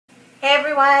Hey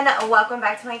everyone, welcome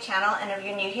back to my channel, and if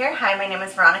you're new here, hi, my name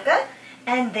is Veronica,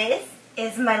 and this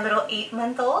is my little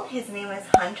 8-month-old. His name is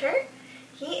Hunter.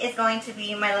 He is going to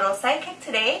be my little sidekick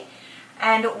today,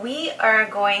 and we are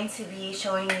going to be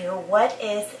showing you what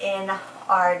is in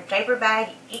our diaper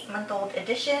bag 8-month-old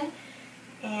edition,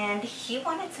 and he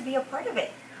wanted to be a part of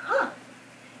it. Huh?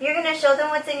 You're going to show them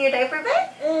what's in your diaper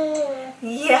bag?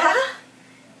 Yeah?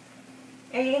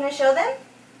 Are you going to show them?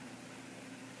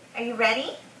 Are you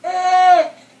ready?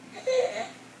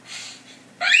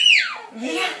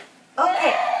 Yeah.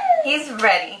 Okay. He's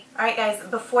ready. Alright guys,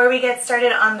 before we get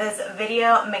started on this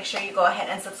video, make sure you go ahead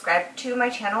and subscribe to my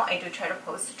channel. I do try to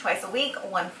post twice a week,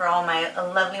 one for all my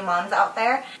lovely moms out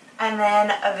there, and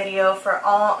then a video for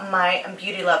all my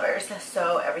beauty lovers.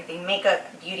 So everything makeup,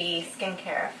 beauty,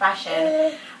 skincare,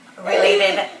 fashion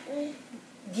related.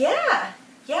 Yeah,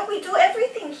 we do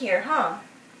everything here, huh?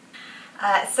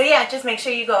 So yeah, just make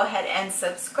sure you go ahead and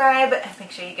subscribe.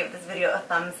 Make sure you give this video a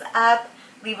thumbs up.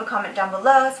 Leave a comment down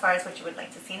below as far as what you would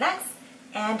like to see next.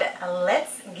 And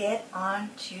let's get on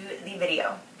to the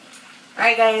video.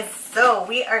 Alright guys, so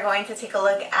we are going to take a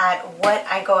look at what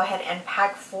I go ahead and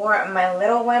pack for my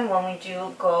little one when we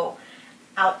do go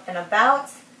out and about.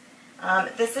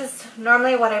 This is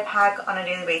normally what I pack on a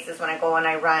daily basis when I go and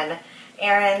I run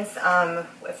errands.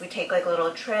 If we take like a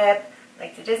little trip,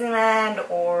 like to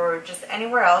Disneyland or just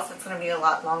anywhere else, it's going to be a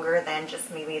lot longer than just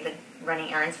maybe the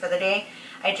running errands for the day.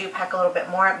 I do pack a little bit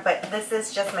more, but this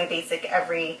is just my basic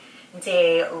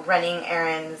everyday running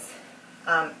errands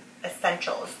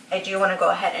essentials. I do want to go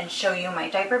ahead and show you my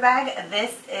diaper bag.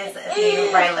 This is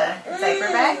the Ryla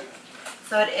Diaper Bag.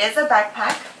 So it is a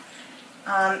backpack.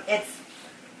 I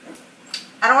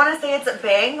don't want to say it's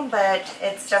big, but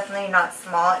it's definitely not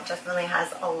small. It definitely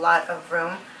has a lot of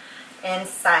room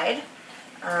inside.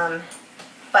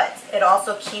 But it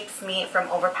also keeps me from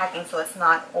overpacking, so it's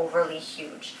not overly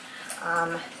huge.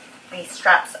 The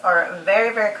straps are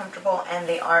very, very comfortable, and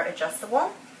they are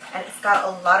adjustable. And it's got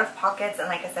a lot of pockets, and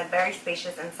like I said, very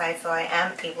spacious inside, so I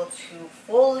am able to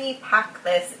fully pack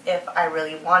this if I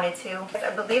really wanted to.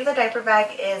 I believe the diaper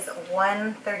bag is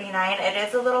 $139. It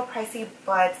is a little pricey,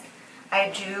 but I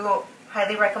do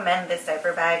highly recommend this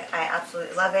diaper bag. I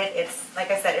absolutely love it. It's, like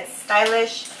I said, it's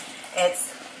stylish,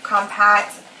 it's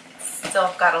compact, still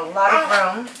got a lot of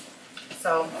room,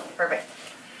 so perfect.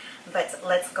 But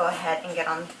let's go ahead and get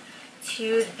on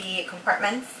to the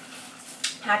compartments.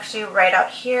 Actually, right out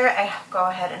here, I go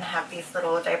ahead and have these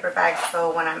little diaper bags,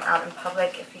 so when I'm out in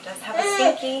public, if he does have a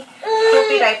stinky,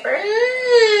 poopy diaper.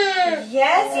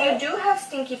 Yes, you do have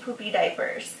stinky, poopy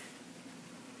diapers.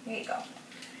 There you go.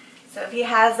 So if he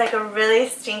has like a really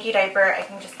stinky diaper, I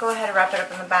can just go ahead and wrap it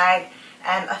up in the bag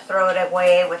and throw it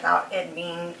away without it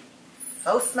being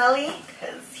so smelly,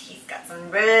 because he's got some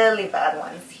really bad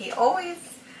ones. He always,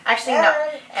 actually no,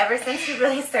 ever since he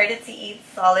really started to eat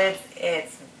solids,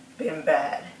 it's been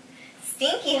bad.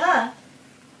 Stinky, huh?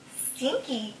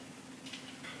 Stinky.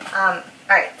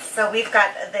 Alright, so we've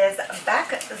got this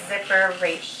back zipper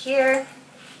right here.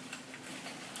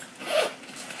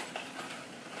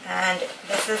 And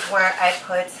this is where I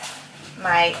put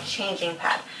my changing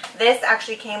pad. This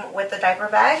actually came with the diaper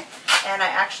bag, and I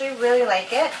actually really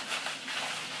like it.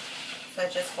 So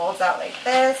it just folds out like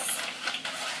this,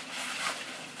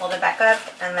 fold it back up,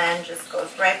 and then just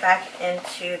goes right back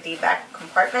into the back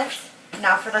compartment.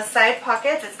 Now for the side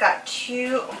pockets, it's got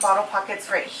 2 bottle pockets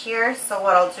right here. So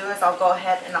what I'll do is I'll go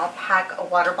ahead and I'll pack a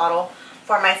water bottle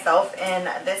for myself in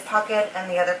this pocket, and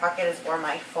the other pocket is where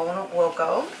my phone will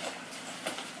go.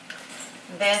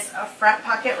 This front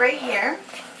pocket right here,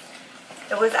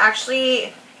 it was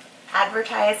actually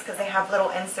advertised because they have little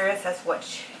inserts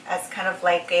as kind of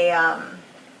like a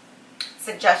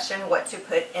suggestion what to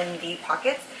put in the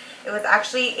pockets. It was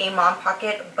actually a mom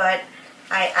pocket, but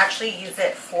I actually use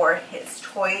it for his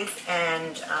toys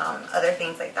and other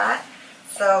things like that.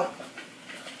 So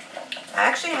I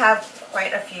actually have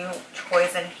quite a few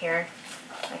toys in here.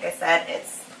 Like I said,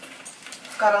 it's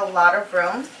got a lot of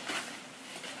room.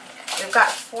 We've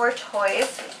got 4 toys.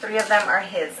 3 of them are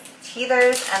his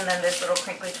teethers, and then this little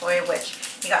crinkly toy, which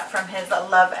he got from his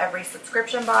Love Every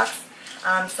subscription box.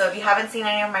 So if you haven't seen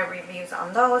any of my reviews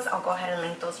on those, I'll go ahead and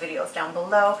link those videos down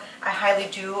below. I highly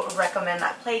do recommend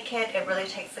that play kit. It really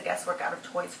takes the guesswork out of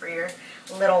toys for your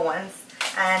little ones.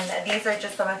 And these are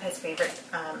just some of his favorite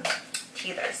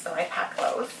teethers, so I pack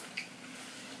those.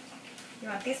 You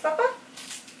want these, Papa?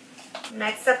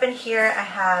 Next up in here, I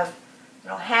have a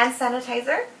little hand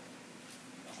sanitizer.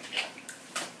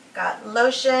 Got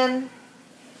lotion,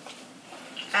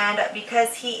 and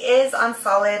because he is on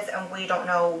solids and we don't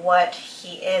know what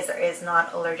he is or is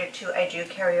not allergic to, I do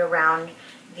carry around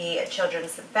the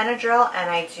children's Benadryl, and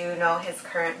I do know his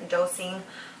current dosing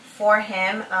for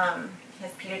him.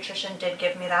 His pediatrician did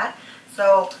give me that.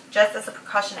 So just as a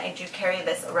precaution, I do carry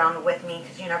this around with me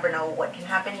because you never know what can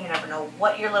happen. You never know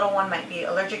what your little one might be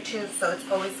allergic to. So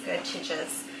it's always good to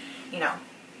just, you know,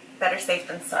 better safe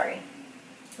than sorry.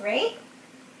 Right?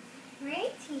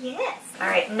 Right? Yes.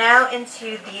 Alright, now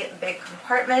into the big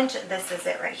compartment. This is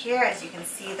it right here. As you can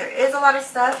see, there is a lot of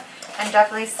stuff and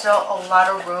definitely still a lot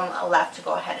of room left to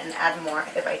go ahead and add more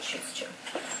if I choose to.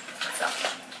 So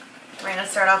we're going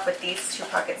to start off with these 2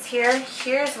 pockets here.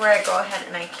 Here's where I go ahead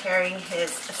and I carry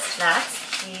his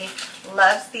snacks. He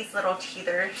loves these little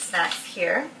teether snacks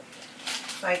here.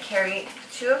 So I carry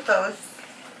 2 of those.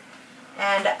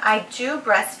 And I do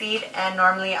breastfeed, and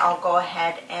normally I'll go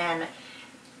ahead and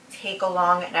take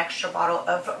along an extra bottle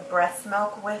of breast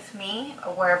milk with me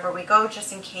wherever we go,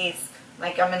 just in case,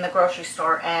 like I'm in the grocery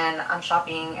store and I'm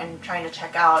shopping and trying to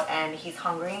check out and he's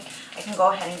hungry. I can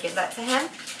go ahead and give that to him.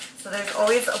 So there's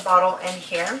always a bottle in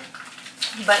here.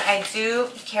 But I do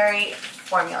carry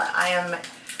formula. I am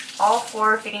all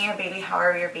for feeding your baby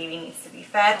however your baby needs to be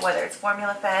fed, whether it's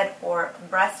formula fed or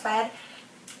breastfed.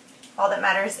 All that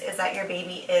matters is that your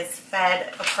baby is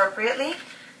fed appropriately.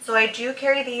 So I do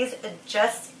carry these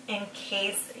just in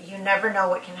case. You never know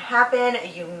what can happen.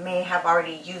 You may have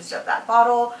already used up that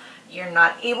bottle. You're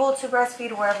not able to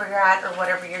breastfeed wherever you're at or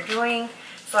whatever you're doing.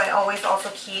 So I always also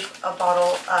keep a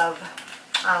bottle of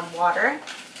water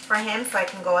for him, so I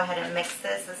can go ahead and mix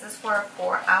this. This is for a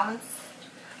 4-ounce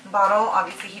bottle.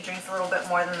 Obviously he drinks a little bit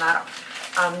more than that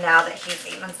now that he's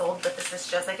 8 months old, but this is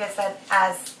just, like I said,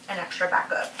 as an extra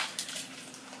backup.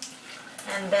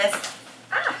 And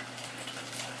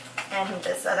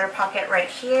this other pocket right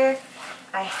here,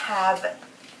 I have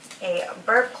a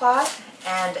burp cloth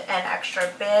and an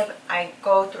extra bib. I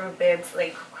go through bibs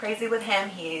like crazy with him.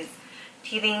 He's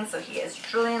teething, so he is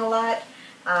drooling a lot.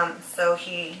 So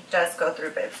he does go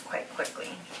through bibs quite quickly.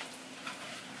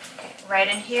 Okay, right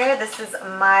in here, this is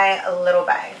my little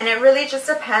bag. And it really just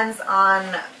depends on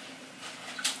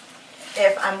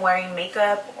if I'm wearing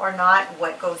makeup or not,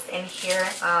 what goes in here.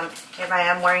 If I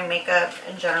am wearing makeup,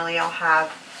 and generally I'll have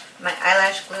my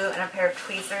eyelash glue and a pair of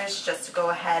tweezers just to go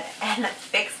ahead and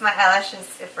fix my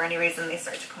eyelashes if for any reason they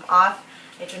start to come off.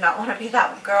 I do not want to be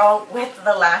that girl with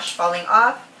the lash falling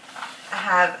off. I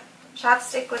have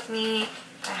chapstick with me.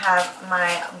 I have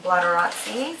my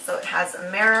Blotterazzi, so it has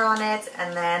a mirror on it,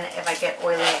 and then if I get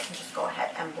oily I can just go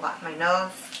ahead and blot my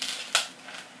nose.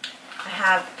 I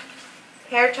have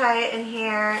hair tie in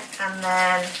here, and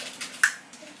then,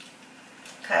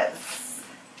 because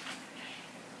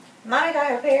Mama got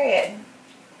her period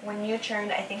when you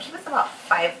turned, I think he was about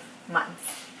 5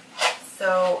 months.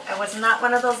 So I was not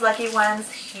one of those lucky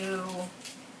ones who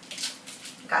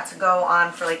got to go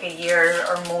on for like a year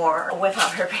or more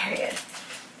without her period.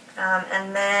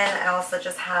 And then I also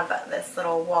just have this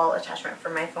little wall attachment for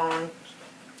my phone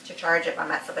to charge if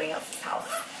I'm at somebody else's house.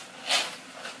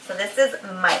 So this is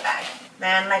my bag.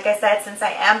 Then, like I said, since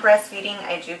I am breastfeeding,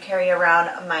 I do carry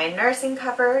around my nursing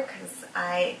cover because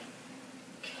I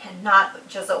cannot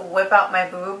just whip out my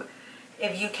boob.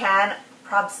 If you can,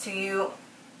 props to you.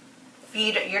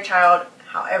 Feed your child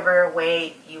however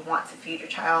way you want to feed your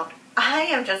child. I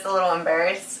am just a little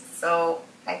embarrassed, so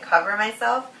I cover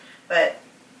myself, but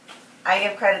I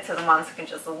give credit to the moms who can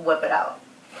just whip it out.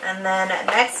 And then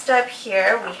next up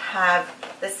here we have,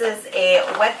 this is a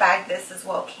wet bag. This is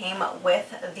what came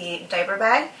with the diaper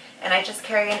bag, and I just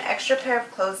carry an extra pair of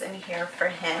clothes in here for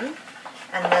him.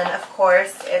 And then of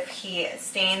course if he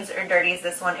stains or dirties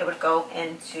this one, it would go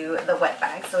into the wet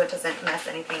bag so it doesn't mess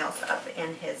anything else up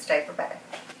in his diaper bag.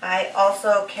 I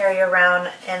also carry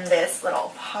around in this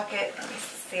little pocket, let me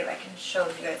see if I can show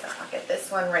you guys that pocket,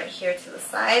 this one right here to the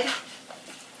side.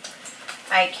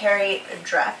 I carry a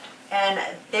draft, and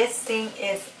this thing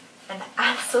is an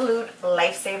absolute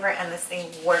lifesaver, and this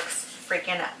thing works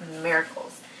freaking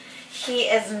miracles. He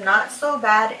is not so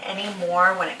bad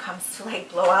anymore when it comes to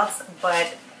like blowouts,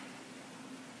 but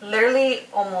literally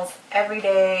almost every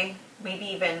day, maybe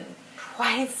even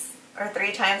twice or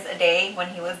 3 times a day when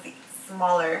he was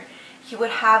smaller, he would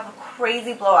have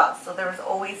crazy blowouts. So there was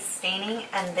always staining,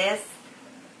 and this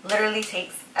literally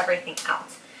takes everything out.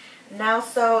 Now,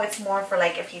 so it's more for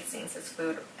like if he stains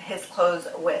his clothes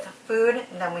with food,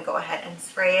 then we go ahead and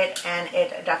spray it, and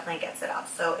it definitely gets it out.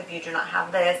 So if you do not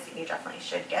have this, you definitely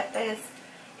should get this.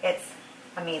 It's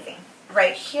amazing.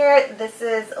 Right here, this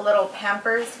is a little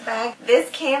Pampers bag. This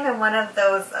came in one of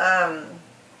those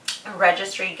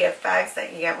registry gift bags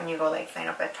that you get when you go like sign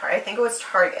up at Target. I think it was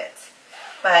Target.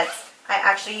 But I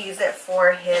actually use it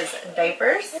for his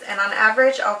diapers, and on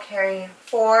average I'll carry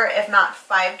 4 if not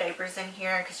 5 diapers in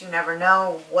here because you never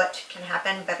know what can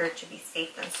happen. Better to be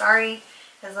safe than sorry.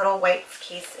 His little wipes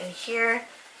case in here,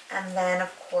 and then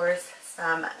of course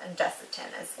some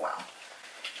Desitin as well.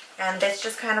 And this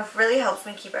just kind of really helps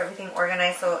me keep everything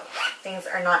organized so things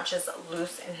are not just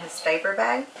loose in his diaper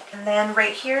bag. And then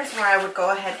right here is where I would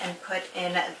go ahead and put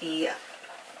in the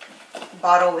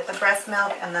bottle with the breast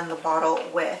milk, and then the bottle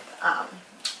with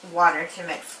water to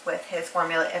mix with his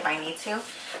formula if I need to.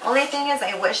 Only thing is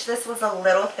I wish this was a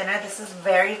little thinner. This is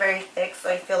very, very thick, so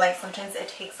I feel like sometimes it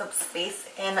takes up space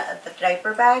in the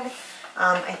diaper bag.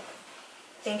 I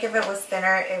think if it was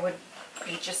thinner it would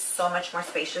be just so much more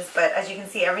spacious, but as you can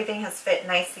see everything has fit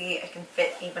nicely. I can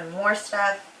fit even more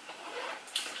stuff.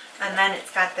 And then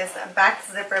it's got this back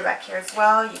zipper back here as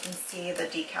well. You can see the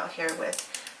decal here with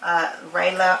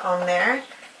Ryla on there.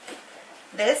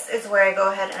 This is where I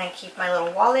go ahead and I keep my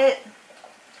little wallet.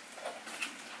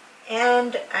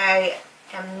 And I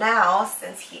am now,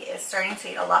 since he is starting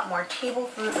to eat a lot more table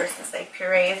food versus like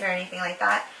purees or anything like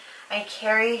that, I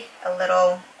carry a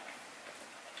little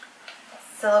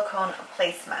silicone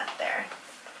placemat there.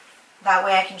 That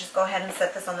way I can just go ahead and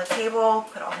set this on the table,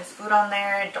 put all his food on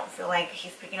there. Don't feel like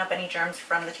he's picking up any germs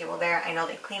from the table there. I know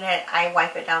they clean it. I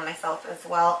wipe it down myself as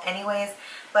well anyways,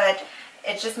 but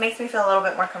it just makes me feel a little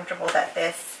bit more comfortable that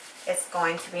this is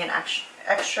going to be an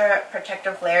extra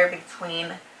protective layer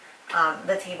between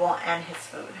the table and his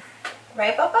food.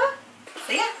 Right, Papa?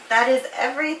 So yeah, that is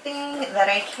everything that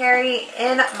I carry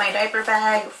in my diaper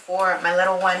bag for my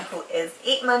little one who is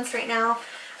 8 months right now.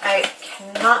 I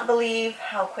cannot believe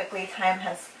how quickly time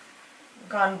has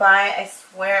gone by. I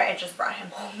swear I just brought him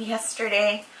home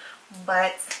yesterday,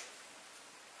 but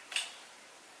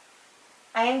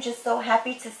I am just so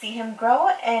happy to see him grow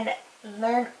and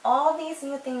learn all these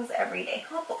new things every day.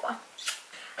 Oh, Papa.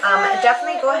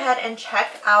 Definitely go ahead and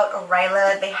check out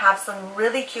Ryla. They have some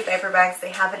really cute diaper bags.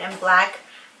 They have it in black,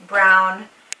 brown,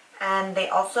 and they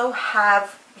also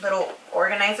have little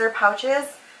organizer pouches,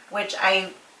 which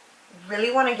I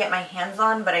really want to get my hands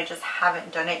on, but I just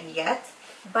haven't done it yet.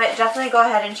 But definitely go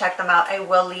ahead and check them out. I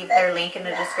will leave their link in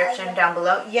the description down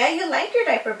below. Yeah, you like your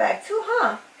diaper bag too,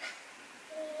 huh?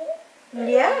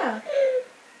 Yeah.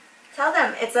 Tell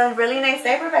them it's a really nice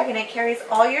diaper bag and it carries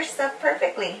all your stuff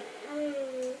perfectly.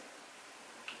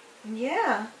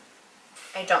 Yeah.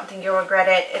 I don't think you'll regret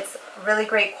it. It's really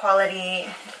great quality.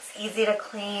 It's easy to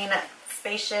clean,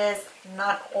 spacious,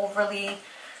 not overly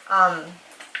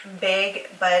big,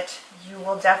 but you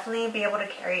will definitely be able to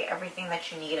carry everything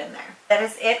that you need in there. That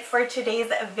is it for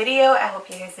today's video. I hope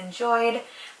you guys enjoyed.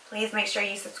 Please make sure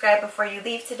you subscribe before you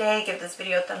leave today. Give this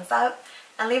video a thumbs up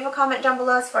and leave a comment down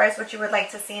below as far as what you would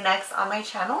like to see next on my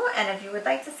channel, and if you would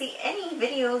like to see any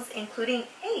videos including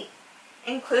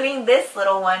this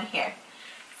little one here.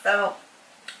 So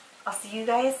I'll see you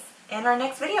guys in our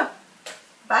next video.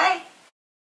 Bye.